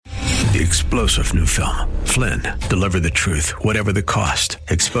the explosive new film, Flynn, deliver the truth, whatever the cost.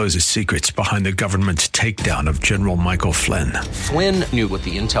 Exposes secrets behind the government's takedown of General Michael Flynn. Flynn knew what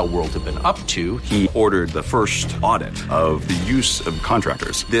the intel world had been up to. He ordered the first audit of the use of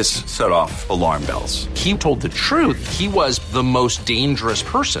contractors. This set off alarm bells. He told the truth. He was the most dangerous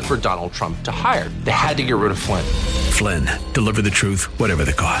person for Donald Trump to hire. They had to get rid of Flynn. Flynn, deliver the truth, whatever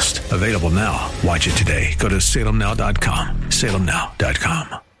the cost. Available now. Watch it today. Go to salemnow.com.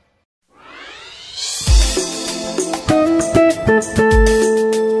 salemnow.com.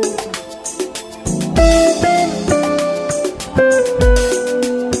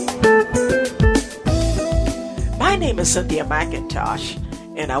 My name is Cynthia McIntosh,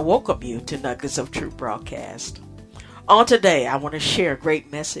 and I welcome you to Nuggets of Truth broadcast. On today, I want to share a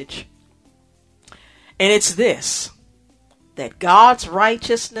great message, and it's this: that God's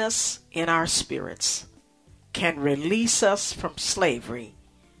righteousness in our spirits can release us from slavery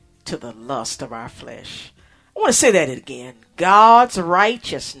to the lust of our flesh. I want to say that again. God's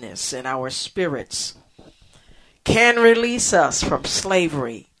righteousness in our spirits can release us from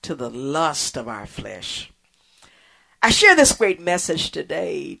slavery to the lust of our flesh. I share this great message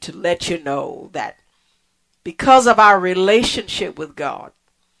today to let you know that because of our relationship with God,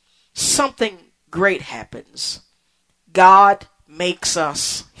 something great happens. God makes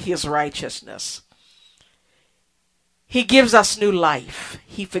us His righteousness. He gives us new life.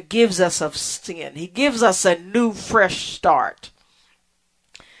 He forgives us of sin. He gives us a new, fresh start.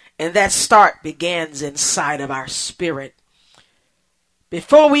 And that start begins inside of our spirit.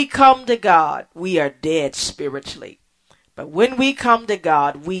 Before we come to God, we are dead spiritually. But when we come to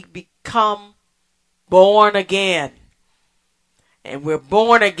God, we become born again. And we're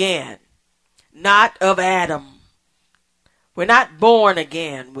born again, not of Adam. We're not born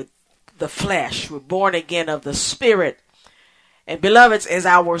again with the flesh. We're born again of the spirit. And beloveds, as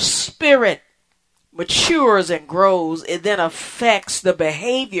our spirit matures and grows, it then affects the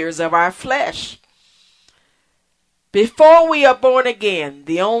behaviors of our flesh. Before we are born again,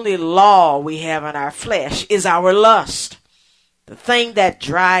 the only law we have in our flesh is our lust. The thing that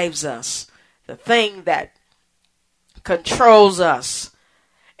drives us, the thing that controls us.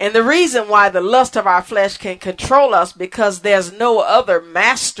 And the reason why the lust of our flesh can control us, because there's no other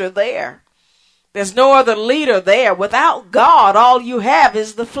master there. There's no other leader there. Without God, all you have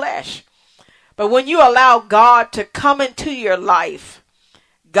is the flesh. But when you allow God to come into your life,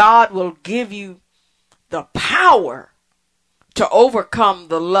 God will give you the power to overcome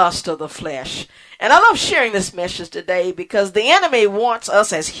the lust of the flesh. And I love sharing this message today because the enemy wants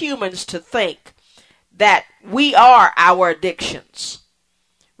us as humans to think that we are our addictions.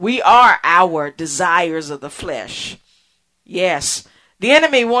 We are our desires of the flesh. Yes, the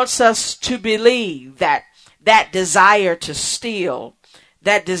enemy wants us to believe that desire to steal,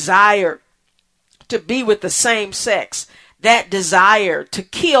 that desire to be with the same sex, that desire to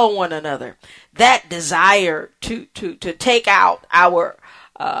kill one another, that desire to take out our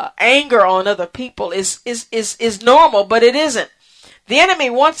anger on other people is normal, but it isn't. The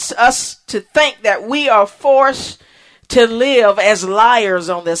enemy wants us to think that we are forced to live as liars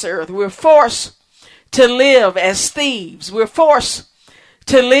on this earth. We're forced to live as thieves. We're forced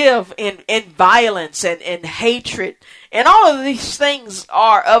to live in violence and hatred. And all of these things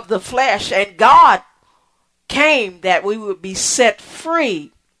are of the flesh. And God came that we would be set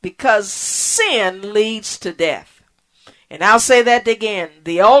free, because sin leads to death. And I'll say that again.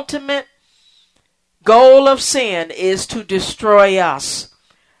 The ultimate goal of sin is to destroy us.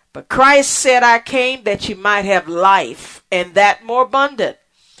 But Christ said, I came that you might have life, and that more abundant.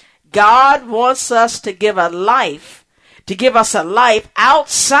 God wants us to give us a life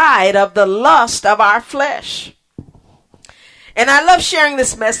outside of the lust of our flesh. And I love sharing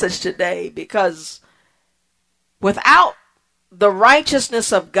this message today because without the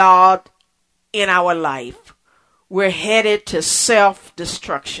righteousness of God in our life, we're headed to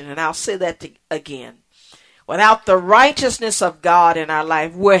self-destruction. And I'll say that again. Without the righteousness of God in our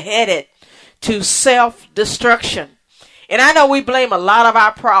life, we're headed to self-destruction. And I know we blame a lot of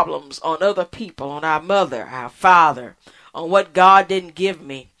our problems on other people, on our mother, our father, on what God didn't give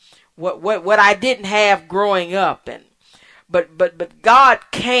me, what I didn't have growing up. But God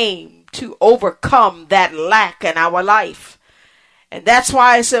came to overcome that lack in our life. And that's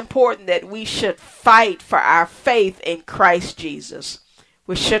why it's important that we should fight for our faith in Christ Jesus.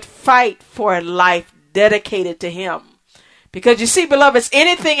 We should fight for a life dedicated to Him. Because you see, beloveds,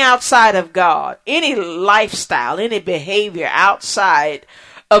 anything outside of God, any lifestyle, any behavior outside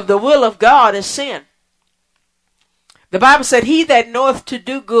of the will of God is sin. The Bible said, he that knoweth to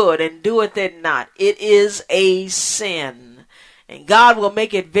do good and doeth it not, it is a sin. And God will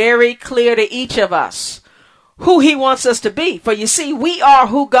make it very clear to each of us who he wants us to be. For you see, we are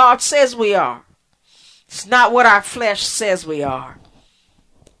who God says we are. It's not what our flesh says we are.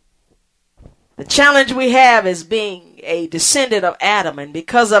 The challenge we have is being a descendant of Adam. And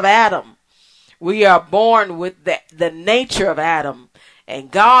because of Adam, we are born with the nature of Adam.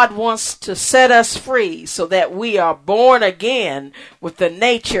 And God wants to set us free so that we are born again with the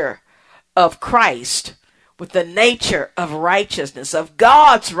nature of Christ, with the nature of righteousness, of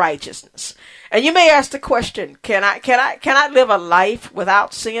God's righteousness. And you may ask the question, can I live a life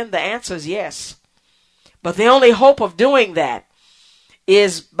without sin? The answer is yes. But the only hope of doing that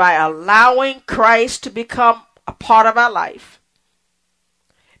is by allowing Christ to become a part of our life.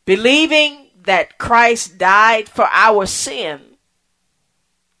 Believing that Christ died for our sin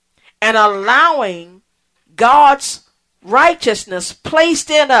and allowing God's righteousness placed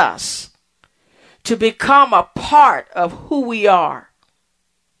in us to become a part of who we are.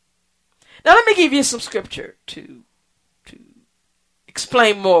 Now let me give you some scripture to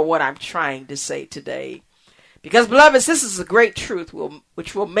explain more what I'm trying to say today. Because, beloveds, this is a great truth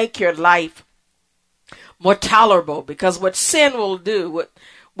which will make your life more tolerable. Because what sin will do,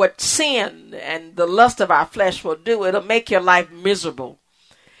 what sin and the lust of our flesh will do, it'll make your life miserable.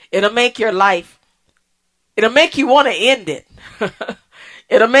 It'll make you want to end it.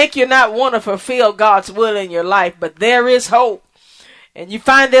 It'll make you not want to fulfill God's will in your life. But there is hope. And you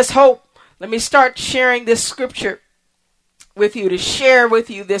find this hope. Let me start sharing this scripture with you to share with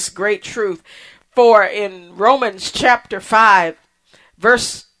you this great truth. For in Romans chapter 5,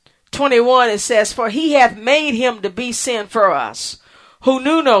 verse 21, it says, "For he hath made him to be sin for us, who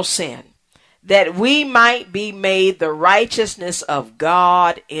knew no sin, that we might be made the righteousness of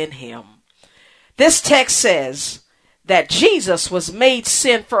God in him." This text says that Jesus was made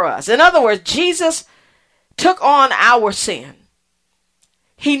sin for us. In other words, Jesus took on our sin.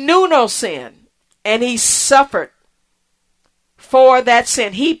 He knew no sin, and he suffered for that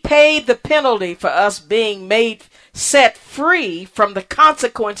sin. He paid the penalty for us being made set free from the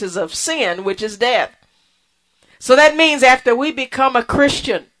consequences of sin, which is death. So that means after we become a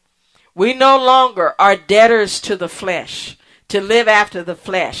Christian, we no longer are debtors to the flesh, to live after the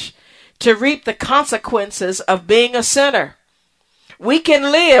flesh, to reap the consequences of being a sinner. We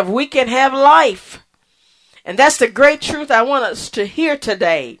can live, we can have life. And that's the great truth I want us to hear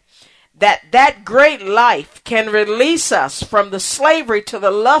today. That great life can release us from the slavery to the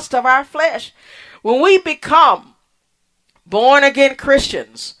lust of our flesh. When we become born again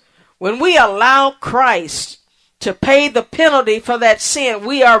Christians, when we allow Christ to pay the penalty for that sin,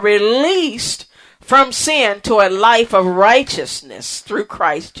 we are released from sin to a life of righteousness through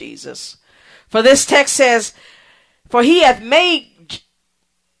Christ Jesus. For this text says, "For he hath made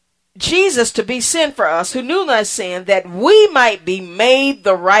Jesus to be sin for us, who knew no sin, that we might be made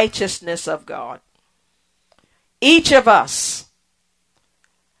the righteousness of God." Each of us,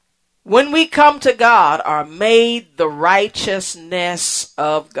 when we come to God, are made the righteousness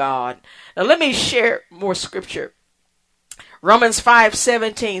of God. Now let me share more scripture. Romans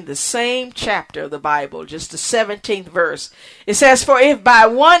 5:17, the same chapter of the Bible, just the 17th verse. It says, "For if by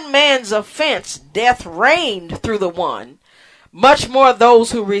one man's offense death reigned through the one, much more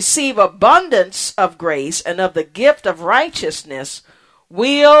those who receive abundance of grace and of the gift of righteousness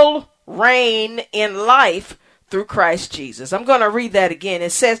will reign in life through Christ Jesus." I'm going to read that again.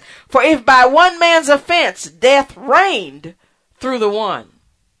 It says, "For if by one man's offense death reigned through the one,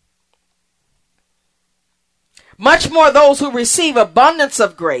 much more those who receive abundance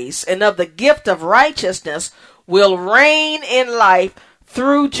of grace and of the gift of righteousness will reign in life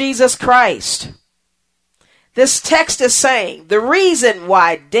through Jesus Christ." This text is saying the reason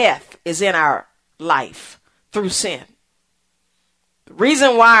why death is in our life through sin, the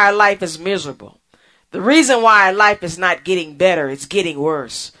reason why our life is miserable, the reason why our life is not getting better, it's getting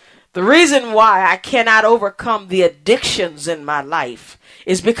worse, the reason why I cannot overcome the addictions in my life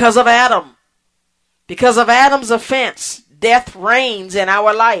is because of Adam. Because of Adam's offense, death reigns in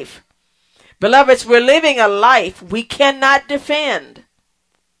our life. Beloveds, we're living a life we cannot defend.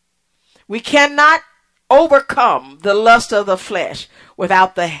 We cannot overcome the lust of the flesh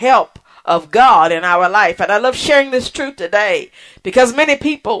without the help of God in our life. And I love sharing this truth today because many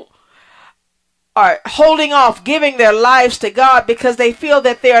people are holding off giving their lives to God because they feel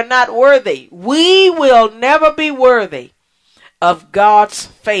that they are not worthy. We will never be worthy of God's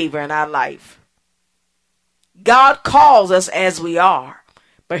favor in our life. God calls us as we are,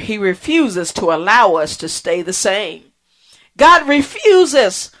 but he refuses to allow us to stay the same. God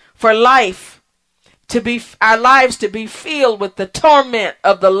refuses for our lives to be filled with the torment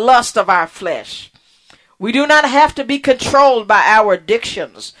of the lust of our flesh. We do not have to be controlled by our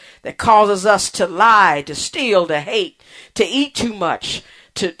addictions that causes us to lie, to steal, to hate, to eat too much,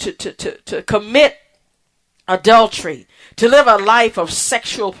 to commit adultery, to live a life of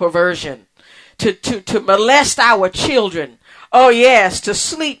sexual perversion, to molest our children. Oh yes, to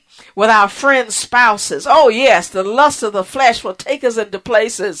sleep with our friends' spouses. Oh yes, the lust of the flesh will take us into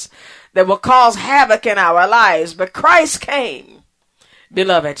places that will cause havoc in our lives. But Christ came,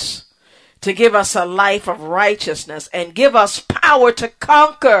 beloveds, to give us a life of righteousness and give us power to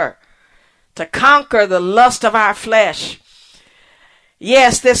conquer the lust of our flesh.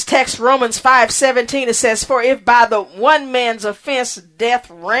 Yes, this text, Romans 5:17, it says, "For if by the one man's offense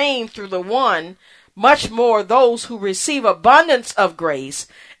death reigned through the one, much more those who receive abundance of grace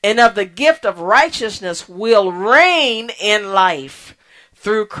and of the gift of righteousness will reign in life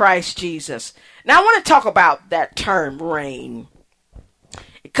through Christ Jesus." Now I want to talk about that term, reign.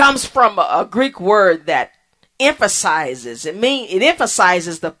 It comes from a Greek word that emphasizes, it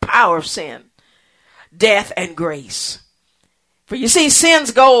emphasizes the power of sin, death, and grace. For you see,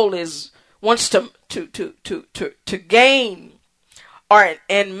 sin's goal wants to gain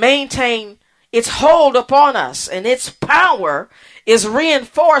and maintain its hold upon us, and its power is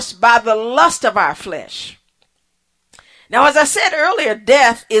reinforced by the lust of our flesh. Now, as I said earlier,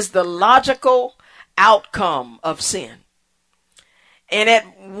 death is the logical outcome of sin, and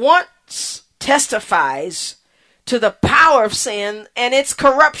at once testifies to the power of sin and its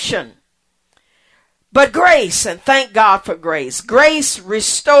corruption. But grace, and thank God for grace, grace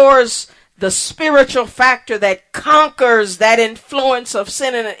restores the spiritual factor that conquers that influence of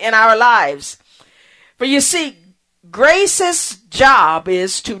sin in our lives. For you see, grace's job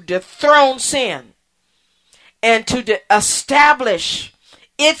is to dethrone sin and to establish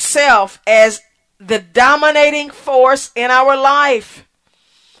itself as the dominating force in our life.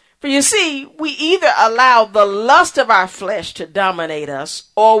 For you see, we either allow the lust of our flesh to dominate us,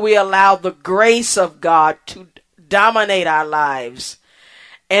 or we allow the grace of God to dominate our lives.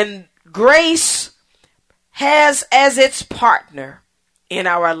 And grace has as its partner in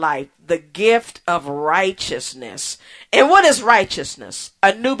our life the gift of righteousness. And what is righteousness?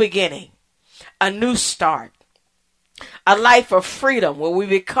 A new beginning, a new start, a life of freedom where we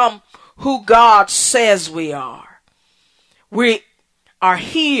become who God says we are. We are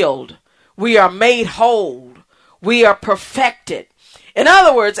healed. We are made whole. We are perfected. In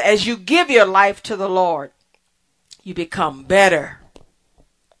other words, as you give your life to the Lord, you become better,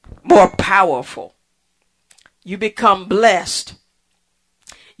 more powerful. You become blessed.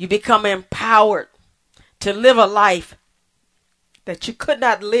 You become empowered to live a life that you could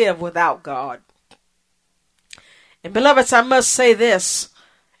not live without God. And beloveds, I must say this,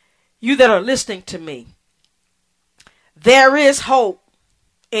 you that are listening to me, there is hope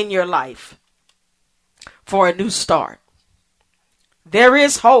in your life for a new start. There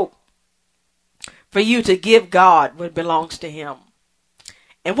is hope for you to give God what belongs to Him.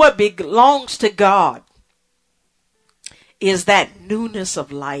 And what belongs to God is that newness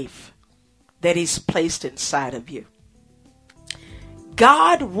of life that He's placed inside of you.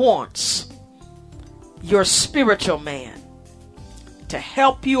 God wants your spiritual man to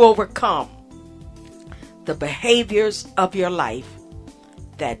help you overcome the behaviors of your life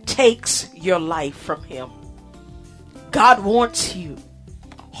that takes your life from Him. God wants you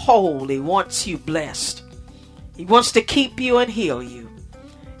whole. He wants you blessed. He wants to keep you and heal you,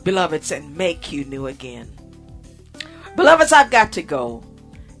 beloveds, and make you new again. Beloveds, I've got to go.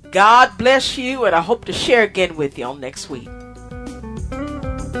 God bless you, and I hope to share again with you on next week.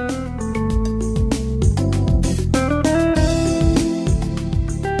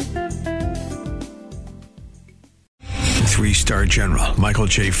 Three-star General Michael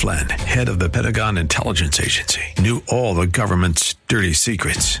J. Flynn, head of the Pentagon Intelligence Agency, knew all the government's dirty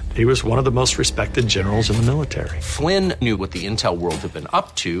secrets. He was one of the most respected generals in the military. Flynn knew what the intel world had been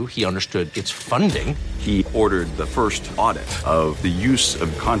up to. He understood its funding. He ordered the first audit of the use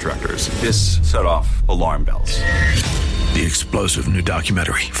of contractors. This set off alarm bells. The explosive new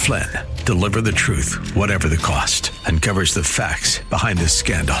documentary, Flynn, Deliver the Truth, Whatever the Cost, uncovers the facts behind this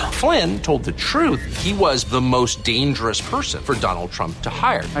scandal. Flynn told the truth. He was the most dangerous person for Donald Trump to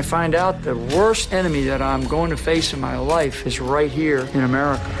hire. I find out the worst enemy that I'm going to face in my life is right here in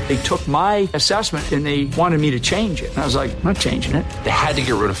America. They took my assessment and they wanted me to change it. And I was like, I'm not changing it. They had to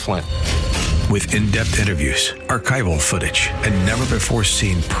get rid of Flynn. With in-depth interviews, archival footage, and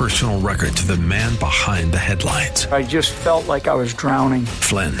never-before-seen personal records of the man behind the headlines. I just felt like I was drowning.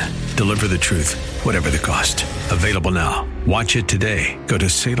 Flynn, Deliver the Truth, Whatever the Cost. Available now. Watch it today. Go to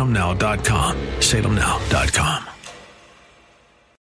salemnow.com. salemnow.com.